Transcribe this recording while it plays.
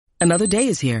Another day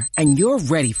is here, and you're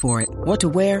ready for it. What to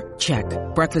wear? Check.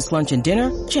 Breakfast, lunch, and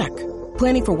dinner? Check.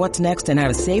 Planning for what's next and how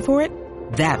to save for it?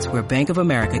 That's where Bank of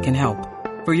America can help.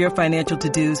 For your financial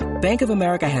to-dos, Bank of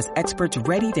America has experts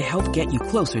ready to help get you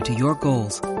closer to your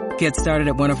goals. Get started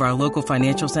at one of our local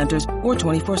financial centers or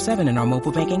 24/7 in our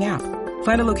mobile banking app.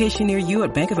 Find a location near you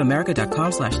at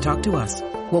bankofamerica.com/talktous.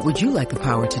 What would you like the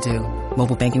power to do?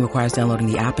 Mobile banking requires downloading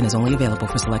the app and is only available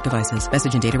for select devices.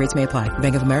 Message and data rates may apply.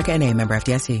 Bank of America N.A., member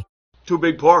FDIC. Two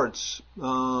big parts.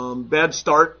 Bad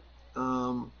start.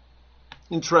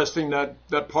 Interesting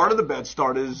that part of the bad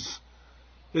start is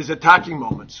attacking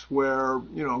moments where,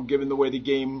 given the way the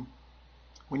game,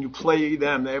 when you play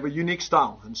them, they have a unique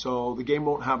style. And so the game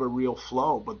won't have a real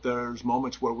flow, but there's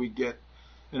moments where we get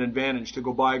an advantage to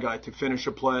go by a guy, to finish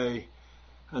a play.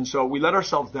 And so we let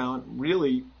ourselves down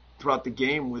really throughout the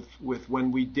game with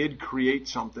when we did create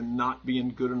something, not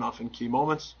being good enough in key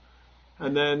moments.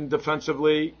 And then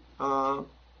defensively, poor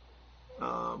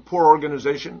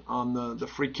organization on the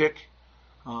free kick.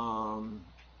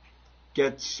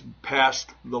 Gets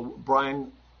past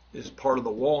Brian is part of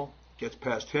the wall, gets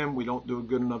past him. We don't do a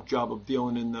good enough job of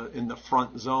dealing in the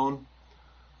front zone.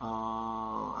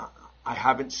 I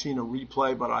haven't seen a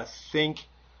replay, but I think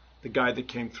the guy that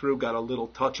came through got a little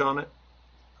touch on it,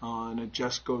 and it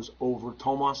just goes over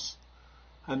Tomas.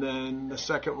 And then the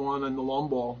second one in the long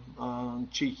ball,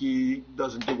 Cheeky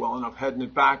doesn't do well enough heading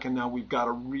it back, and now we've got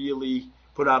to really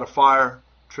put out a fire.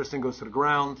 Tristan goes to the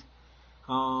ground,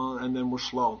 and then we're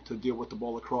slow to deal with the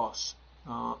ball across.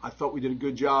 I thought we did a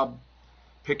good job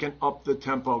picking up the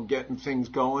tempo, getting things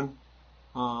going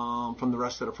from the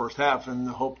rest of the first half, and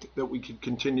hoped that we could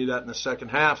continue that in the second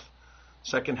half.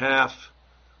 Second half,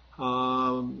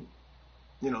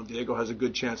 Diego has a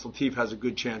good chance. Latif has a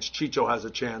good chance. Chicho has a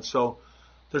chance. So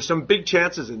there's some big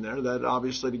chances in there that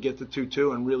obviously to get to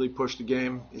 2-2 and really push the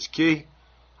game is key.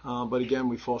 But again,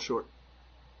 we fall short.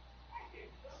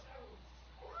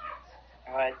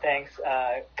 All right, thanks.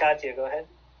 Katya, go ahead.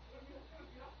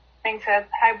 Thanks, Ed.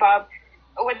 Hi, Bob.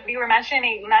 What you were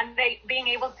mentioning, not being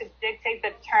able to dictate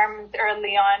the terms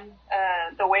early on,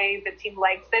 the way the team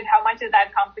likes it, how much does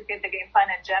that complicate the game plan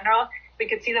in general? We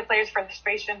could see the players'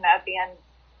 frustration at the end.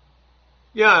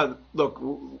 Yeah, look,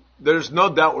 there's no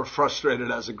doubt we're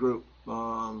frustrated as a group.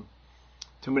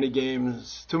 Too many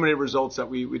games, too many results that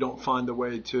we don't find a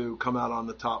way to come out on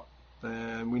the top.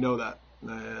 And we know that.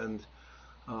 And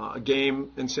a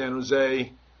game in San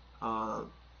Jose,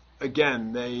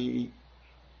 again, they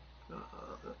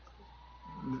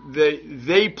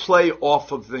play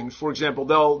off of things. For example,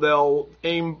 they'll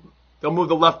move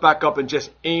the left back up and just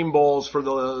aim balls for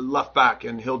the left back,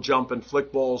 and he'll jump and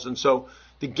flick balls. And so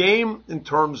the game, in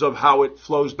terms of how it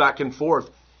flows back and forth,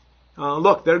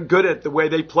 look, they're good at the way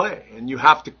they play, and you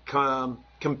have to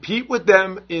compete with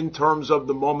them in terms of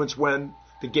the moments when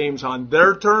the game's on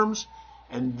their terms,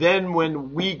 and then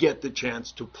when we get the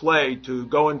chance to play, to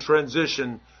go in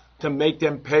transition, to make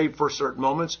them pay for certain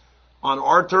moments. On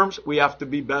our terms, we have to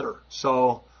be better.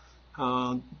 So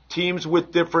teams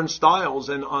with different styles,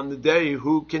 and on the day,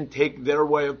 who can take their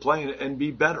way of playing and be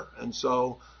better. And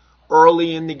so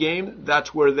early in the game,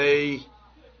 that's where they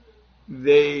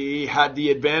had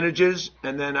the advantages.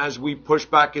 And then as we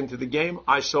pushed back into the game,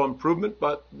 I saw improvement,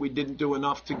 but we didn't do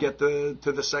enough to get to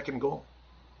the second goal.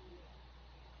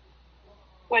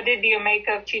 What did you make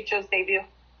of Chicho's debut?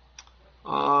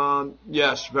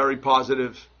 Yes, very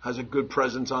positive. Has a good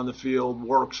presence on the field,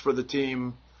 works for the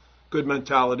team, good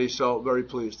mentality, so very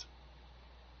pleased.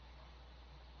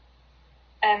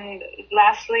 And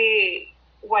lastly,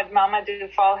 what Mamadou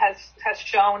Fall has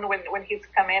shown when he's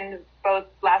come in, both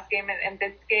last game and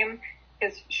this game,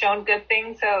 has shown good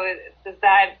things. So does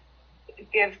that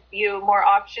give you more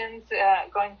options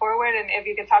going forward? And if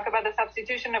you could talk about the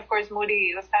substitution, of course,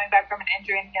 Moody was coming back from an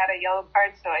injury and he had a yellow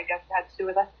card, so I guess it had to do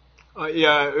with that.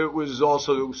 Yeah, it was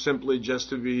also simply just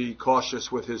to be cautious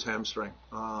with his hamstring.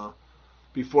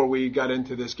 Before we got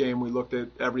into this game, we looked at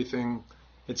everything.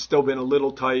 It's still been a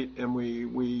little tight, and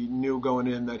we knew going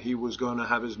in that he was going to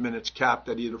have his minutes capped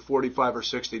at either 45 or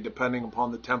 60, depending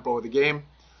upon the tempo of the game.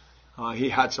 He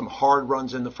had some hard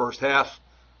runs in the first half,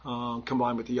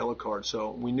 combined with the yellow card.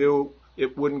 So we knew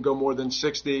it wouldn't go more than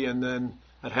 60, and then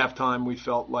at halftime we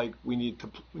felt like we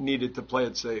needed to play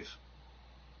it safe.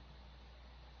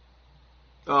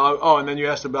 And then you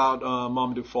asked about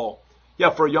Mamadou Fall. Yeah,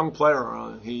 for a young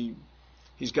player,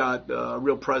 he's got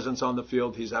real presence on the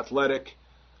field. He's athletic,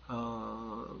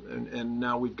 and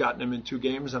now we've gotten him in 2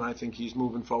 games, and I think he's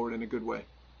moving forward in a good way.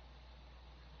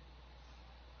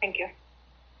 Thank you.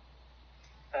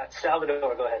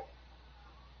 Salvador, go ahead.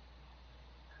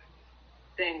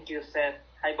 Thank you, Seth.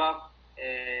 Hi, Bob.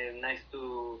 Nice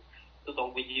to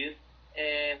talk with you.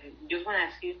 Just want to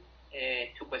ask you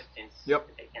two questions. Yep.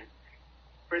 If I can.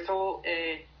 First of all,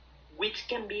 which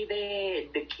can be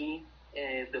the key,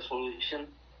 the solution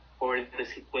for the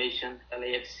situation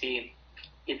LAFC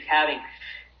is having?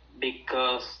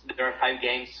 Because there are 5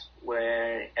 games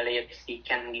where LAFC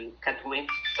can't win.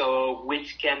 So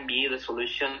which can be the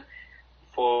solution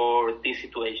for this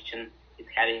situation it's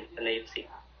having LAFC?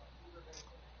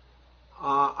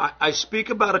 I speak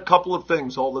about a couple of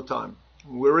things all the time.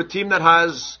 We're a team that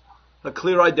has a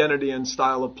clear identity and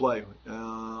style of play.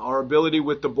 Our ability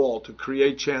with the ball to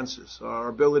create chances, our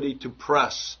ability to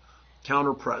press,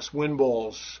 counter-press, win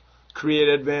balls, create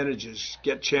advantages,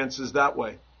 get chances that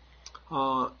way.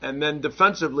 And then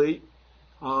defensively,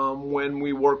 when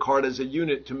we work hard as a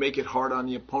unit to make it hard on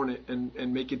the opponent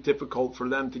and make it difficult for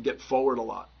them to get forward a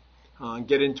lot,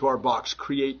 get into our box,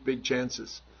 create big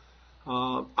chances.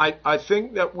 I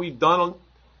think that we've done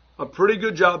a pretty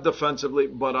good job defensively,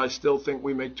 but I still think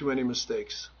we make too many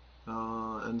mistakes.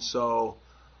 And so,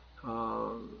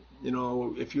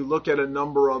 if you look at a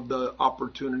number of the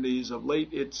opportunities of late,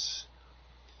 it's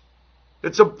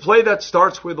a play that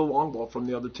starts with a long ball from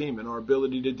the other team and our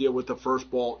ability to deal with the first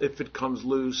ball. If it comes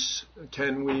loose,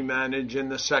 can we manage in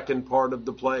the second part of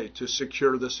the play to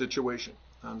secure the situation?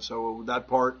 And so that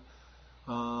part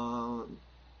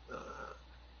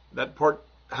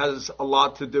has a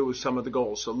lot to do with some of the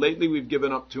goals. So lately we've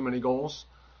given up too many goals.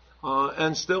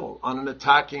 And still, from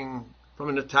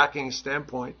an attacking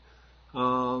standpoint,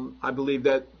 I believe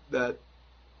that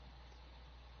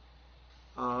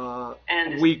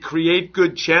we create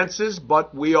good chances,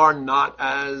 but we are not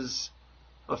as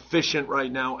efficient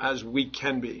right now as we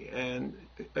can be. And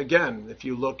again, if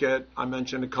you look at, I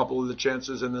mentioned a couple of the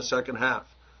chances in the second half.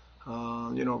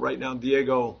 Right now,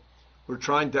 Diego, we're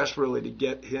trying desperately to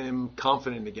get him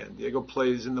confident again. Diego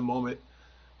plays in the moment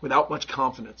without much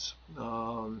confidence.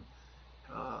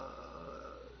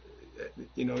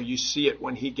 You see it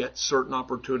when he gets certain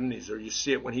opportunities, or you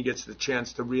see it when he gets the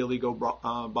chance to really go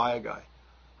by a guy.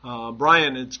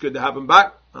 Brian, it's good to have him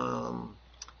back.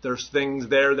 There's things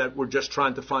there that we're just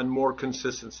trying to find more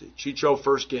consistency. Chicho,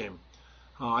 first game.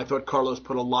 I thought Carlos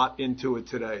put a lot into it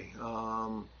today.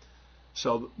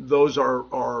 So those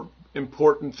are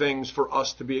important things for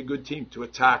us to be a good team, to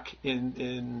attack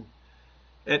and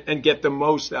get the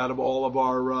most out of all of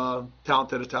our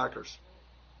talented attackers.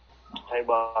 Hey,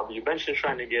 Bob, you mentioned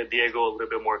trying to give Diego a little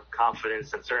bit more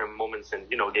confidence in certain moments and,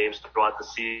 games throughout the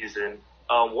season.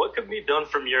 What could be done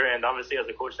from your end, obviously as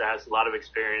a coach that has a lot of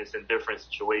experience in different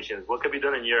situations, what could be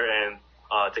done on your end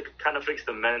to kind of fix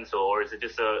the mental, or is it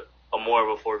just a more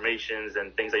of a formations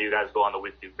and things that you guys go on the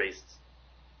weekly basis?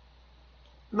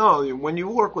 No, when you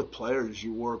work with players,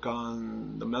 you work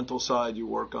on the mental side, you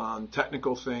work on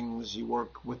technical things, you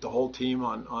work with the whole team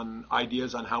on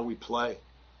ideas on how we play.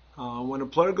 When a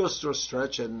player goes through a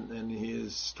stretch and he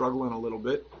is struggling a little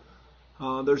bit,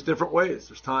 there's different ways.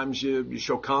 There's times you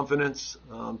show confidence.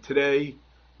 Today,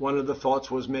 one of the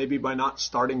thoughts was maybe by not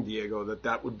starting Diego,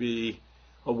 that would be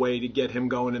a way to get him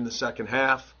going in the second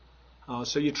half.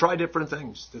 So you try different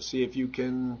things to see if you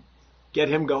can get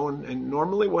him going. And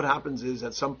normally what happens is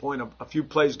at some point a few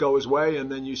plays go his way, and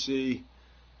then you see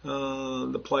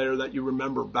the player that you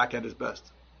remember back at his best.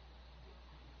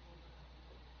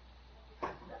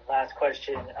 Last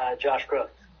question, Josh Gross.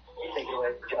 Take it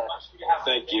away, Josh.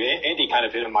 Thank you. Andy kind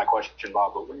of hit on my question,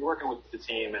 Bob, but when you're working with the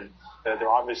team and they're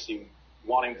obviously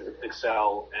wanting to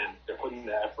excel and they're putting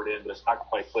the effort in, but it's not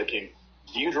quite clicking,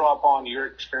 do you draw upon your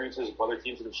experiences of other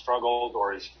teams that have struggled,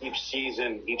 or is each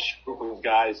season, each group of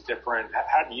guys different?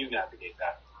 How do you navigate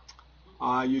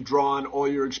that? You draw on all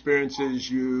your experiences.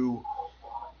 You,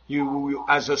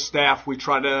 as a staff, we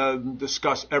try to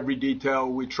discuss every detail.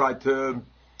 We try to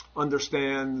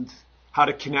understand how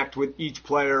to connect with each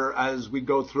player as we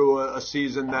go through a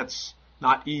season that's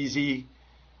not easy.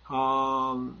 We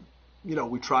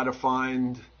try to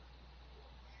find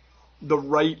the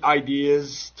right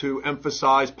ideas to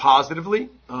emphasize positively.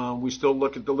 We still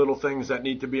look at the little things that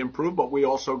need to be improved, but we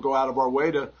also go out of our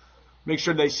way to make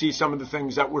sure they see some of the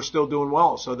things that we're still doing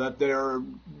well, so that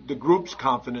the group's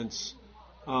confidence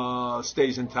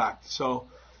stays intact. So,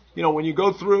 when you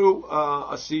go through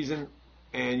a season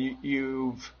and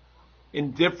you've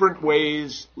in different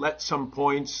ways let some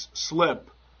points slip,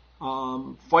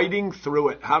 fighting through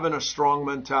it, having a strong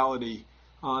mentality,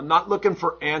 not looking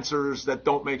for answers that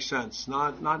don't make sense,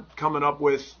 not coming up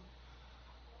with,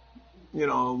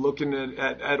 looking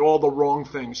at all the wrong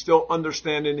things, still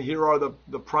understanding here are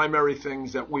the primary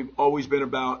things that we've always been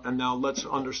about, and now let's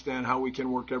understand how we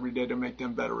can work every day to make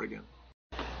them better again.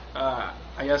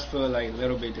 I I just feel like a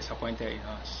little bit disappointed.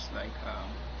 It's like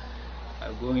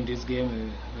going this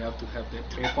game, we have to have the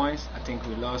 3 points. I think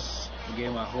we lost the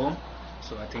game at home,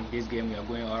 so I think this game we are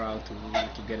going all out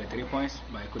to get the 3 points,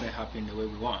 but it couldn't happen the way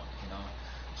we want.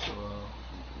 So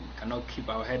we cannot keep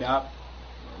our head up.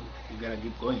 We gotta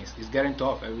keep going. It's getting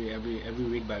tough every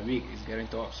week by week. It's getting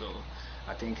tough. So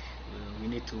I think we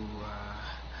need to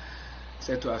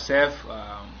say to ourselves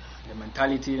the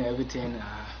mentality and everything.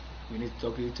 We need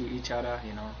to talk to each other.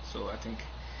 So I think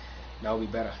that will be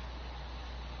better.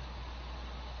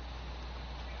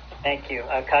 Thank you.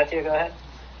 Katya, go ahead.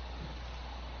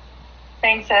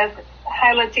 Thanks, Ed.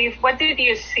 Hi, Latif. What did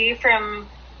you see from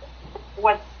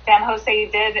what San Jose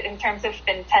did in terms of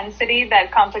intensity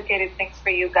that complicated things for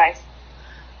you guys?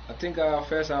 I think our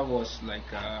first half was like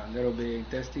a little bit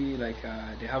intensity, like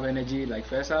they have energy like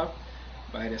first half.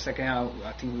 By the second half,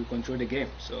 I think we control the game.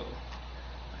 So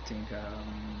I think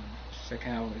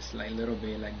second half is like a little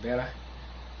bit like better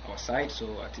our side.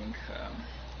 So I think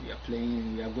we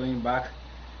are going back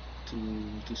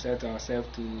to set ourselves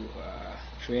to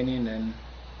training, and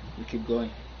we keep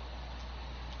going.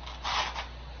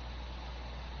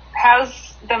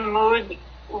 How's the mood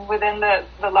within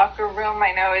the locker room?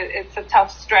 I know it's a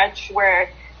tough stretch where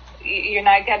you're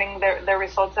not getting the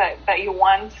results that you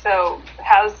want. So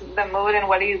how's the mood, and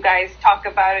what do you guys talk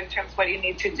about in terms of what you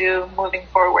need to do moving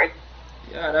forward?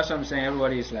 Yeah, that's what I'm saying.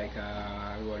 Everybody's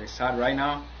sad right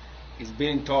now. It's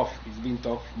been tough. It's been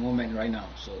tough moment right now.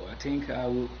 So I think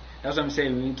that's what I'm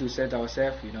saying. We need to set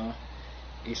ourselves.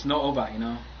 It's not over.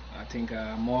 I think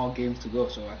more games to go.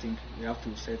 So I think we have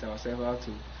to set ourselves out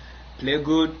to play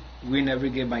good, win every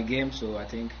game by game. So I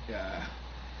think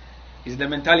it's the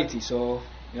mentality. So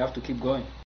we have to keep going.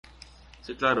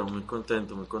 Sí, claro, muy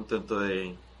contento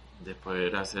de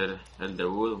poder hacer el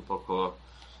debut, un poco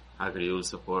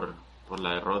agridulce por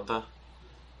la derrota,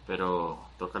 pero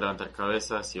toca levantar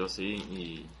cabeza sí o sí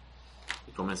y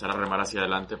comenzar a remar hacia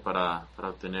adelante para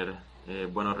obtener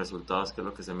buenos resultados, que es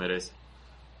lo que se merece.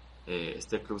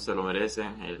 Este club se lo merece,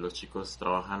 los chicos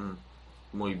trabajan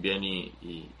muy bien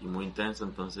y muy intenso,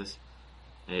 entonces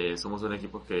somos un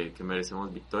equipo que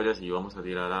merecemos victorias y vamos a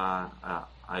tirar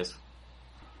a eso.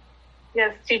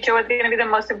 Yes, Chicho, what's going to be the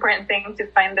most important thing to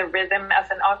find the rhythm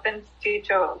as an offense?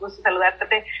 Chicho, gusto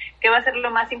saludarte. ¿Qué va a ser lo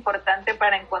más importante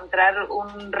para encontrar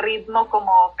un ritmo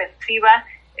como ofensiva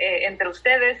entre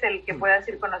ustedes, el que puedas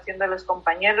ir conociendo a los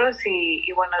compañeros y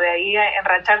bueno, de ahí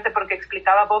enracharte? Porque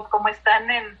explicaba Bob cómo están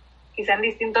quizá en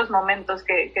distintos momentos,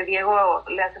 que Diego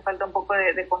le hace falta un poco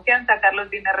de confianza, Carlos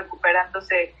viene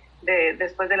recuperándose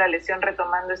después de la lesión,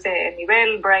 retomando ese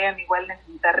nivel, Brian igual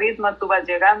necesita ritmo, tú vas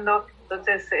llegando.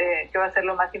 Entonces, ¿qué va a ser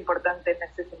lo más importante en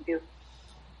este sentido?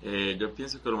 Yo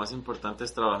pienso que lo más importante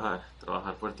es trabajar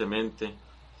fuertemente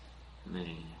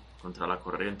contra la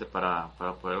corriente para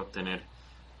poder obtener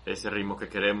ese ritmo que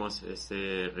queremos,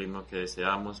 ese ritmo que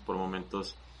deseamos. Por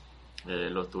momentos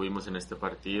lo tuvimos en este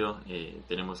partido.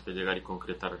 Tenemos que llegar y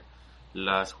concretar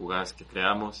las jugadas que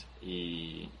creamos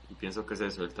y pienso que es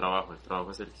eso, el trabajo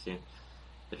es el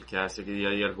que hace día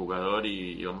a día el jugador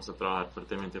y vamos a trabajar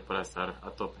fuertemente para estar a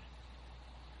tope.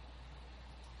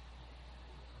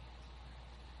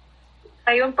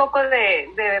 Hay un poco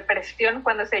de presión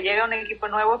cuando se llega a un equipo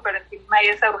nuevo, pero encima hay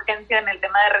esa urgencia en el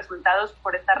tema de resultados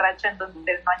por esta racha en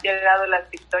donde no han llegado las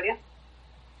victorias.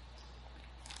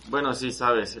 Bueno, sí,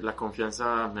 sabes, la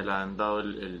confianza me la han dado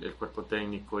el cuerpo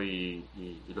técnico y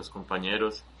los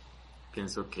compañeros.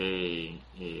 Pienso que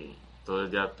todo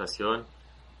es de adaptación.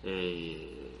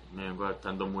 Me vengo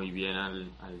adaptando muy bien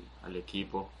al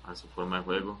equipo, a su forma de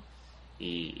juego.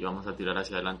 Y vamos a tirar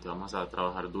hacia adelante, vamos a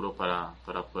trabajar duro para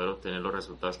poder obtener los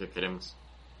resultados que queremos.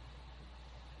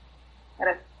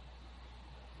 Gracias.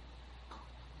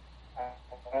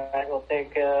 All right, we'll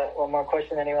take one more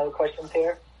question. Any other questions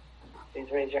here? Please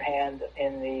raise your hand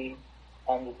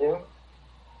on the Zoom.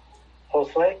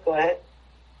 Josué, go ahead.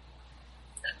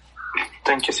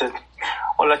 Thank you, Seth.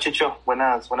 Hola, Chicho.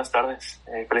 Buenas tardes.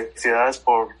 Felicidades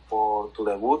por tu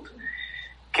debut.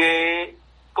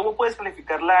 ¿Cómo puedes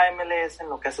calificar la MLS en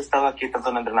lo que has estado aquí, tanto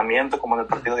en el entrenamiento como en el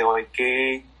partido de hoy?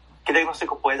 ¿Qué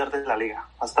diagnóstico puedes darte de la liga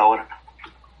hasta ahora?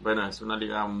 Bueno, es una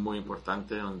liga muy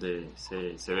importante donde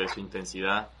se ve su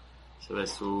intensidad, se ve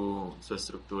su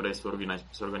estructura y su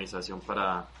organización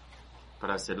para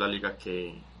hacer la liga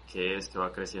que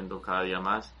va creciendo cada día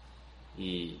más.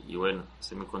 Y bueno,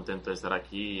 estoy muy contento de estar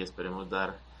aquí y esperemos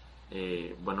dar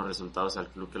buenos resultados al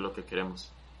club, que es lo que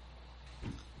queremos.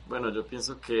 Bueno, yo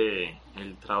pienso que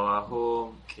el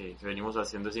trabajo que venimos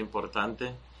haciendo es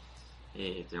importante.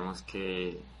 Tenemos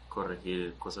que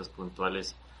corregir cosas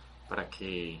puntuales para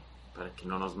que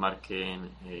no nos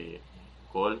marquen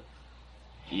gol.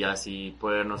 y así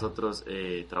poder nosotros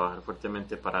trabajar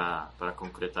fuertemente para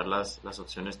concretar las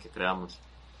opciones que creamos.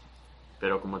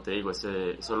 Pero como te digo,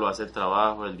 eso lo hace el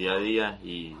trabajo, el día a día,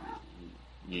 y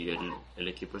el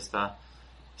equipo está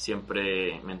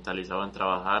siempre mentalizado en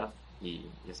trabajar, y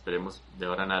esperemos de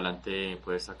ahora en adelante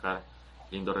poder sacar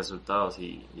lindos resultados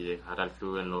y dejar al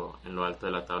club en lo alto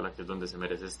de la tabla, que es donde se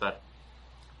merece estar.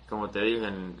 Como te dije,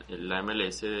 en la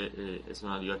MLS es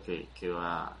una liga que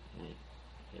va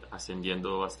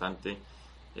ascendiendo bastante,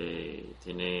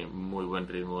 tiene muy buen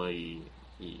ritmo y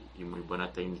muy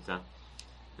buena técnica.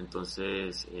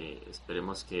 Entonces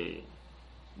esperemos que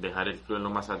dejar el club en lo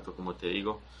más alto, como te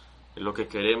digo, es lo que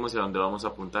queremos y a donde vamos a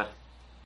apuntar.